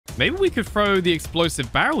maybe we could throw the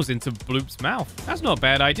explosive barrels into Bloop's mouth. That's not a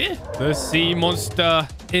bad idea. The sea monster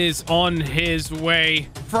is on his way.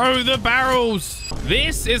 Throw the barrels.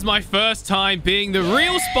 This is my first time being the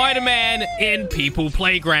real Spider-Man in People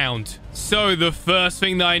Playground. So the first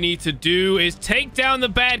thing that I need to do is take down the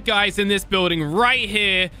bad guys in this building right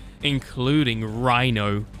here, including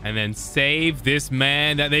Rhino, and then save this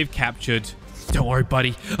man that they've captured. Don't worry,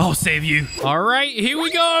 buddy. I'll save you. All right, here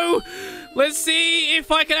we go. Let's see if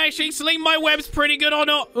I can actually sling my webs pretty good or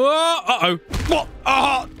not. Oh, uh-oh.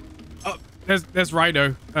 What? There's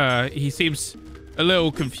Rhino. He seems a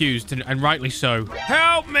little confused, and rightly so.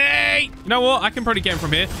 Help me! You know what? I can probably get him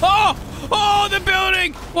from here. Oh, the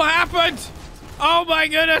building! What happened? Oh, my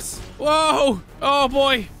goodness. Whoa. Oh,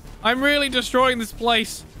 boy. I'm really destroying this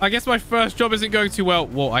place. I guess my first job isn't going too well.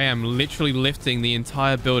 Whoa, I am literally lifting the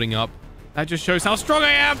entire building up. That just shows how strong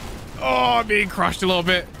I am. Oh, I'm being crushed a little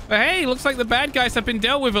bit. But hey, looks like the bad guys have been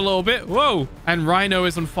dealt with a little bit. Whoa. And Rhino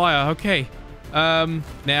is on fire. Okay.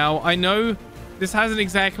 Now, I know this hasn't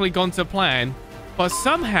exactly gone to plan, but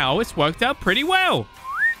somehow it's worked out pretty well.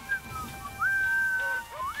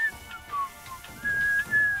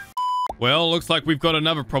 Well, looks like we've got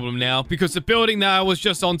another problem now, because the building that I was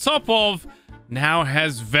just on top of now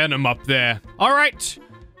has venom up there. All right.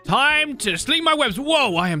 Time to sling my webs.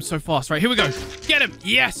 Whoa, I am so fast. Right, here we go. Get him.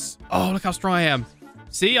 Yes. Oh, look how strong I am.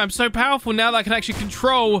 See, I'm so powerful now that I can actually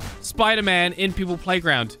control Spider-Man in People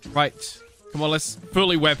Playground. Right. Come on, let's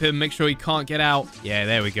fully web him. Make sure he can't get out. Yeah,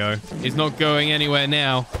 there we go. He's not going anywhere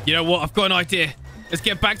now. You know what? I've got an idea. Let's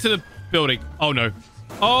get back to the building. Oh, no.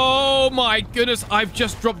 Oh, my goodness. I've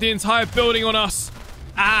just dropped the entire building on us.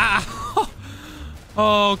 Ah.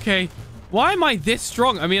 Oh, okay. Why am I this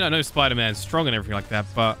strong? I mean, I know Spider-Man's strong and everything like that,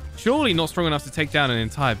 but surely not strong enough to take down an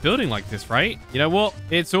entire building like this, right? You know what?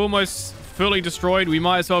 It's almost fully destroyed. We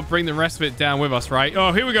might as well bring the rest of it down with us, right?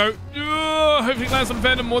 Oh, here we go. Hopefully it lands some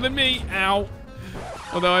venom more than me. Ow.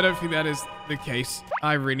 Although I don't think that is the case.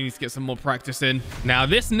 I really need to get some more practice in. Now,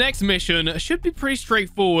 this next mission should be pretty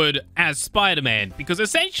straightforward as Spider-Man, because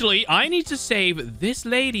essentially I need to save this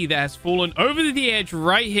lady that has fallen over the edge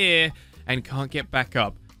right here and can't get back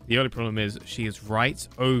up. The only problem is she is right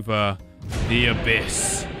over the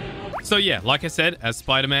abyss. So yeah, like I said, as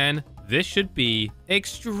Spider-Man, this should be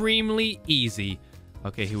extremely easy.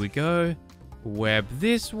 Okay, here we go. Web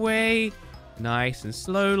this way. Nice and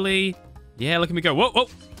slowly. Yeah, look at me go. Whoa, whoa.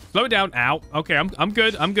 Slow it down. Ow. Okay, I'm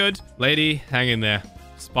good. I'm good. Lady, hang in there.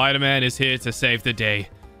 Spider-Man is here to save the day.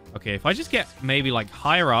 Okay, if I just get maybe like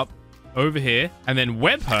higher up over here and then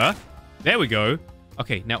web her. There we go.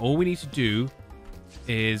 Okay, now all we need to do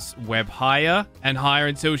is web higher and higher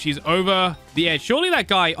until she's over the edge. Surely that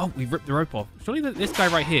guy... Oh, we ripped the rope off. Surely this guy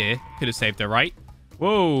right here could have saved her, right?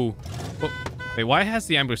 Whoa. Wait, why has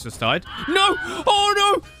the ambulance just started? No! Oh,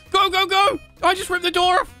 no! Go, go, go! I just ripped the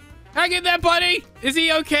door off. Hang in there, buddy. Is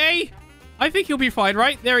he okay? I think he'll be fine,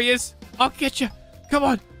 right? There he is. I'll get you. Come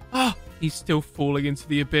on. Oh, he's still falling into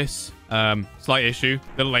the abyss. Slight issue.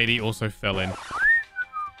 The lady also fell in.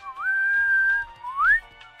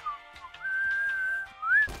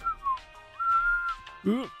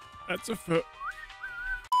 Ooh, that's a foot.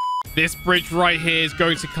 This bridge right here is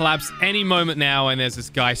going to collapse any moment now, and there's this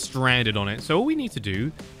guy stranded on it. So all we need to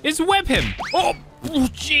do is web him. Oh,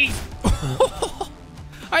 jeez.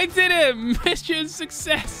 I did it. Mission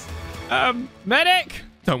success. Medic.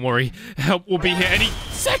 Don't worry. Help will be here any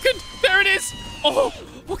second. There it is. Oh,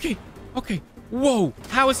 okay. Okay. Whoa.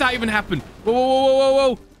 How has that even happened? Whoa, whoa, whoa, whoa,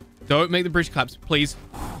 whoa. Don't make the bridge collapse, please.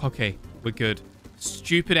 Okay, we're good.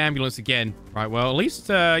 Stupid ambulance again. Right, well, at least,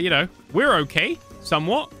 you know, we're okay.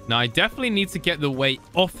 Somewhat. Now, I definitely need to get the weight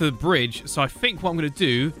off the bridge. So I think what I'm going to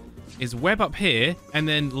do is web up here and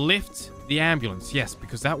then lift the ambulance. Yes,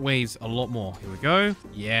 because that weighs a lot more. Here we go.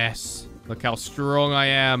 Yes. Look how strong I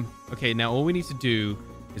am. Okay, now all we need to do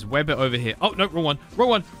is web it over here. Oh, no, wrong one. Wrong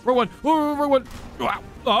one. Wrong one. Oh, wrong one.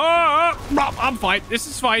 I'm fine. This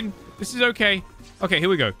is fine. This is okay. Okay, here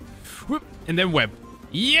we go. Whoop, and then web.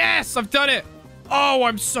 Yes, I've done it. Oh,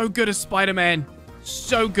 I'm so good as Spider-Man.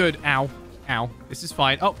 So good. Ow. Ow. This is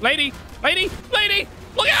fine. Oh, lady. Lady. Lady.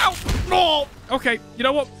 Look out. Oh. Okay. You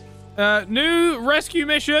know what? New rescue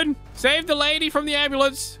mission. Save the lady from the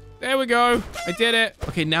ambulance. There we go. I did it.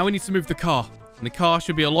 Okay, now we need to move the car. And the car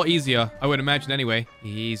should be a lot easier, I would imagine anyway.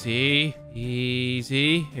 Easy.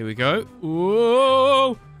 Easy. Here we go.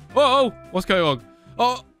 Whoa. Whoa. What's going on?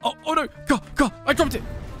 Oh no. Car. I dropped it.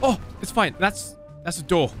 Oh, it's fine. That's a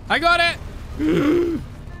door. I got it.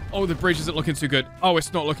 Oh, the bridge isn't looking too good. Oh,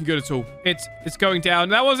 it's not looking good at all. It's going down.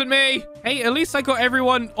 That wasn't me. Hey, at least I got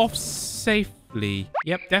everyone off safely.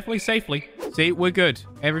 Yep, definitely safely. See, we're good.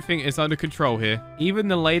 Everything is under control here. Even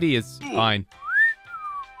the lady is fine.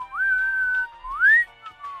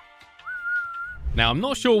 Now, I'm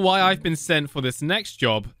not sure why I've been sent for this next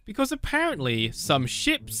job, because apparently some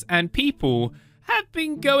ships and people have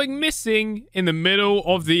been going missing in the middle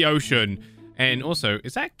of the ocean. And also,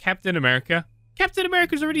 is that Captain America? Captain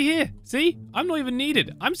America's already here. See? I'm not even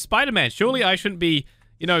needed. I'm Spider-Man. Surely I shouldn't be,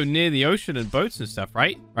 you know, near the ocean and boats and stuff,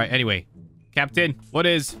 right? Right, anyway. Captain, what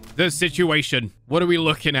is the situation? What are we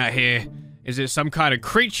looking at here? Is it some kind of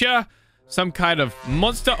creature? Some kind of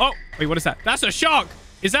monster? Oh, wait, what is that? That's a shark!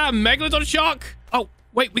 Is that a megalodon shark? Oh,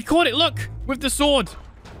 wait, we caught it, look! With the sword.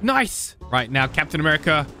 Nice. Right, now, Captain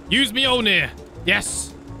America, use Mjolnir.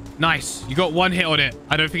 Yes. Nice. You got one hit on it.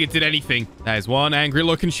 I don't think it did anything. That is one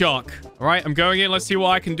angry-looking shark. All right, I'm going in. Let's see what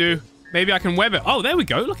I can do. Maybe I can web it. Oh, there we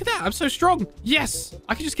go. Look at that. I'm so strong. Yes.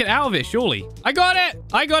 I can just get out of it, surely. I got it.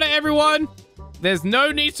 I got it, everyone. There's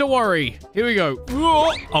no need to worry. Here we go.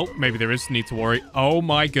 Oh, maybe there is need to worry. Oh,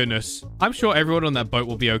 my goodness. I'm sure everyone on that boat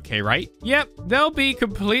will be okay, right? Yep. They'll be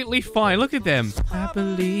completely fine. Look at them. I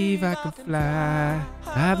believe I can fly.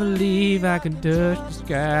 I believe I can touch the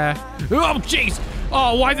sky. Oh, jeez.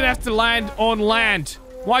 Oh, why did I have to land on land?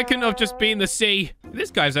 Why couldn't it have just been the sea?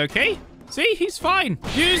 This guy's okay. See, he's fine.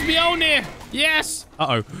 Use Mjolnir. Yes.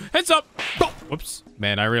 Uh-oh. Heads up. Oh, whoops.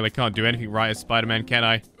 Man, I really can't do anything right as Spider-Man, can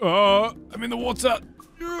I? I'm in the water.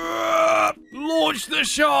 Launch the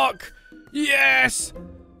shark. Yes.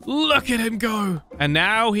 Look at him go. And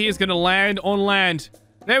now he is going to land on land.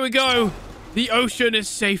 There we go. The ocean is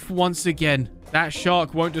safe once again. That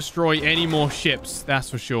shark won't destroy any more ships, that's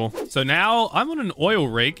for sure. So now I'm on an oil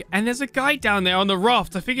rig, and there's a guy down there on the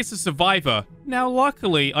raft. I think it's a survivor. Now,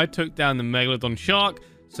 luckily, I took down the megalodon shark,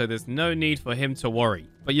 so there's no need for him to worry.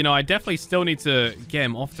 But, you know, I definitely still need to get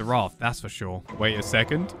him off the raft, that's for sure. Wait a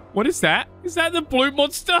second. What is that? Is that the blue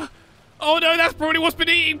monster? Oh, no, that's probably what's been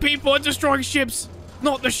eating people and destroying ships.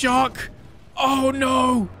 Not the shark. Oh,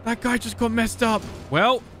 no. That guy just got messed up.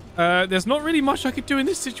 Well, there's not really much I could do in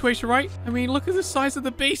this situation, right? I mean, look at the size of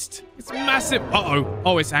the beast. It's massive. Uh-oh.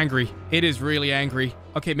 Oh, it's angry. It is really angry.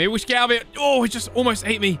 Okay, maybe we should get out of it. Oh, it just almost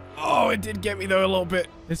ate me. Oh, it did get me, though, a little bit.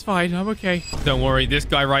 It's fine. I'm okay. Don't worry. This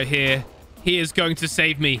guy right here, he is going to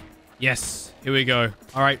save me. Yes. Here we go.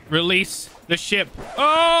 All right. Release the ship.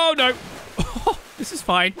 Oh, no. This is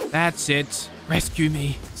fine. That's it. Rescue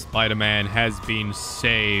me. Spider-Man has been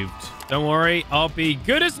saved. Don't worry. I'll be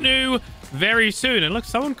good as new very soon. And look,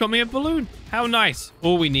 someone got me a balloon. How nice.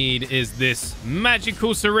 All we need is this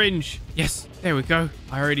magical syringe. Yes, there we go.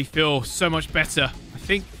 I already feel so much better. I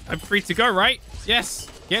think I'm free to go, right? Yes,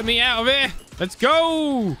 get me out of here. Let's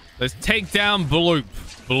go. Let's take down BLOOP.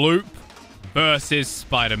 BLOOP versus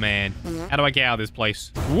Spider-Man. How do I get out of this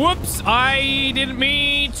place? Whoops, I didn't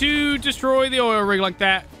mean to destroy the oil rig like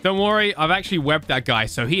that. Don't worry, I've actually webbed that guy,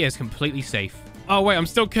 so he is completely safe. Oh, wait, I'm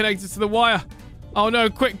still connected to the wire. Oh, no,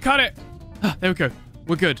 quick, cut it. There we go.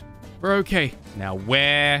 We're good. We're okay. Now,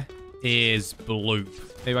 where is BLOOP?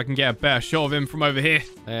 Maybe I can get a better shot of him from over here.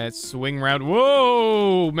 Let's swing around.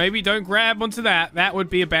 Whoa! Maybe don't grab onto that. That would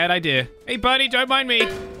be a bad idea. Hey, buddy, don't mind me.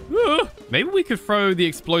 Maybe we could throw the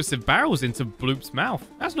explosive barrels into BLOOP's mouth.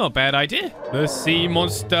 That's not a bad idea. The sea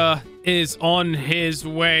monster is on his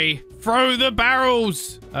way. Throw the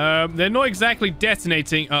barrels. They're not exactly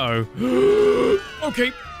detonating. Uh-oh.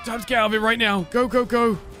 Okay, time to get out of it right now. Go, go,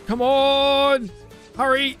 go. Come on!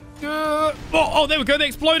 Hurry! Oh, there we go. They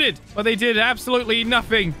exploded. But they did absolutely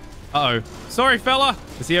nothing. Uh-oh. Sorry, fella.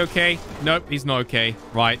 Is he okay? Nope, he's not okay.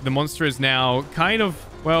 Right, the monster is now kind of,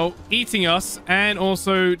 well, eating us and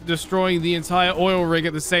also destroying the entire oil rig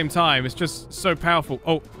at the same time. It's just so powerful.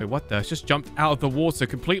 Oh, wait, what the? It's just jumped out of the water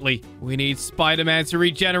completely. We need Spider-Man to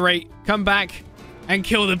regenerate, come back, and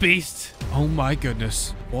kill the beast. Oh, my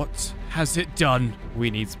goodness. What has it done?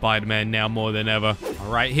 We need Spider-Man now more than ever.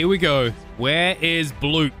 All right, here we go. Where is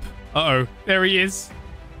BLOOP? Uh-oh, there he is.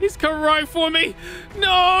 He's come right for me.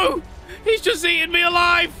 No! He's just eating me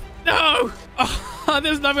alive. No! Oh,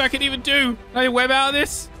 there's nothing I can even do. Can I web out of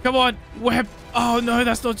this? Come on, web. Oh, no,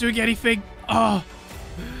 that's not doing anything. Oh,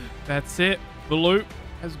 that's it. BLOOP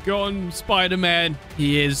has gone Spider-Man.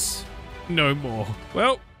 He is no more.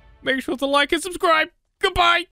 Well, make sure to like and subscribe. Goodbye.